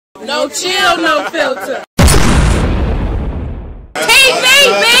No chill, no filter. TV,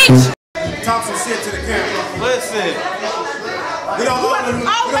 bitch! Talk some shit to the camera. Listen. We don't own the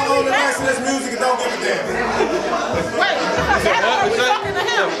rights to this music and don't give a damn. Wait, we talking to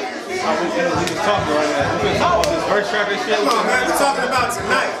him. We just talking right now. We been talking about this verse track and shit. Come on, man. We're talking about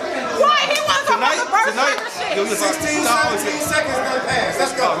tonight. Why? He wasn't talking about the verse track and shit. 16, 17 seconds gonna pass.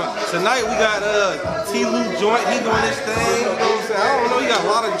 Let's go. Tonight we got T-Lou joint. He doing this thing. You know what I'm saying? I don't know. He got a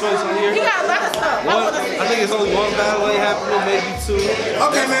lot of joints on here. He got a lot of stuff. I think it's only one battle ain't happening, maybe two.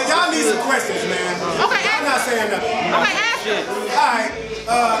 Okay, man. Y'all need some questions, man. Okay, I'm not saying nothing. Okay, ask him. Alright.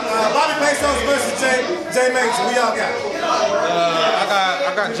 Bobby Pesos versus J Major. We all got.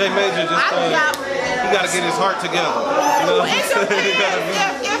 I got J Major just he got to get his heart together. You know what I'm saying?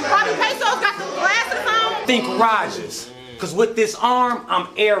 If Bobby Pesos got the glasses on. Think Rogers. Cause with this arm, I'm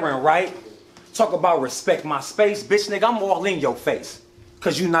airing, right? Talk about respect my space. Bitch nigga, I'm all in your face.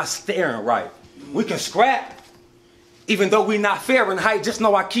 Cause you not staring right. We can scrap. Even though we not Fahrenheit, just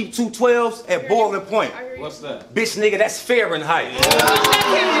know I keep 212s at boiling point. What's that? Bitch nigga, that's Fahrenheit.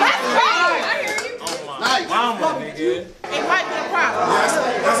 Nice. Mama, nigga. It might be a problem. That's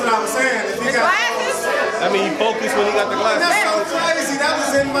what I was saying. If you got glasses. I mean, he focused when he got the glasses. That's so crazy. That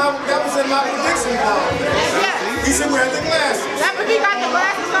was in my prediction. Yeah. He should wear the glasses. That if he got the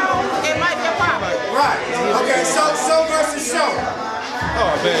glasses on, it might be a problem. Right. Okay. Show versus show.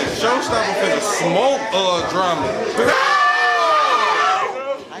 Oh man, Showstopper finna smoke drama.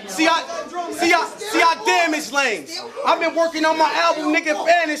 See I damage lanes. I've been working on my album, nigga.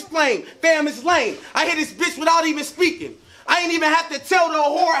 Fan is flame. Fam is lame. I hit this bitch without even speaking. I ain't even have to tell the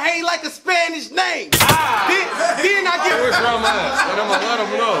whore, hey, like a Spanish name. Then I get. Where's drama at? And I'm gonna let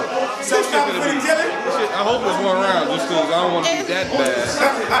him know. Showstopper for the killing. I hope it's one round, just because I don't want to be that bad.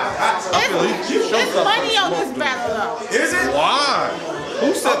 It's money on this battle, though. Is it? Why?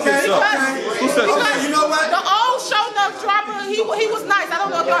 Who set this up? Who set this up? You know what? The old show drama, he was nice. I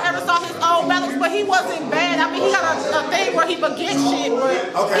don't know if y'all ever saw his old battles, but he wasn't bad. I mean, he got a thing where he forgets shit, but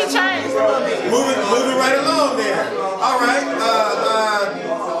he changed a little bit. Moving right along there. All right.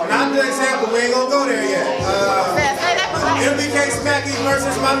 Not the example. We ain't gonna go there yet. MBK Smacky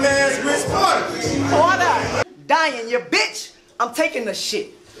versus my man's Rich Porter. Dying, you bitch. I'm taking the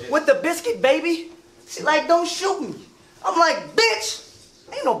shit. With the biscuit, baby. She like, don't shoot me. I'm like, bitch.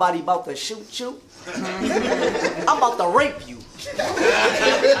 Ain't nobody about to shoot you. I'm about to rape you.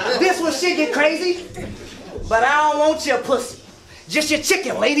 This when shit get crazy. But I don't want your pussy. Just your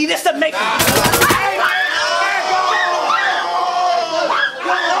chicken, lady. This to make Jack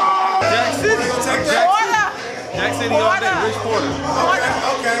City all day, Rich Porter.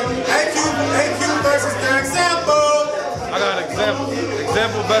 Okay. AQ versus the example. I got an example.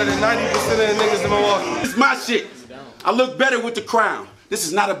 Example better than 90% of the niggas in Milwaukee. It's my shit. I look better with the crown. This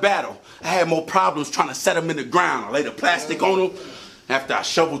is not a battle. I had more problems trying to set them in the ground. I laid the plastic on them after I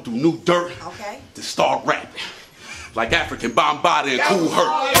shoveled through new dirt to start rapping. Like African Bombada and Cool Herc.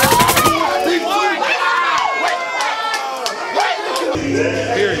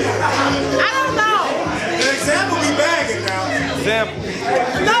 Period. I don't know. The example be bagging now. Example.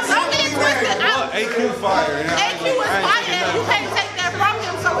 No, don't get it twisted. AQ fire. AQ is fire, and you can't take that from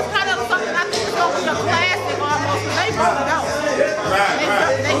him, so it's kind of something I think is going to be a classic almost, because they both know. Right.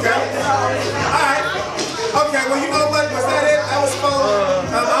 Alright. Okay, well, you know what? Was that it? That was for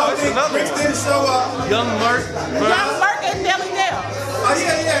I don't think Rich didn't show up. Young Merc. Young Merc and Nelly Nell. Oh,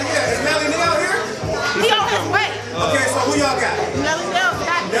 yeah. Is Nelly Nell here? He on his way. Okay, so who y'all got? Nelly Nell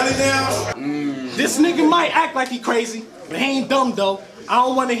got Nelly Nell? This nigga might act like he crazy, but he ain't dumb though. I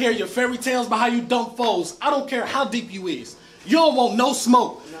don't want to hear your fairy tales about how you dump foes. I don't care how deep you is. You don't want no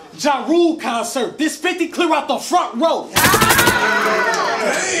smoke. Ja Rule concert. This 50 clear out the front row.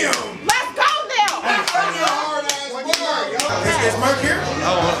 Damn. Let's go now. Is Merc here?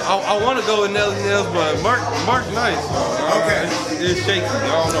 I want to go with Nelly Nels, but Mark's nice. Okay. It's shaky. I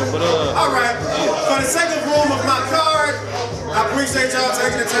don't know, but all right. For the second room of my card, I appreciate y'all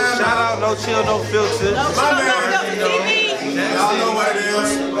taking the time. Shout out noChill, noFilter. noFilterTV. Y'all know what it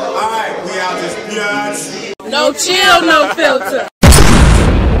is. All right, we out this bitch. No chill, no filter.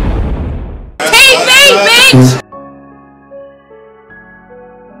 TV, bitch.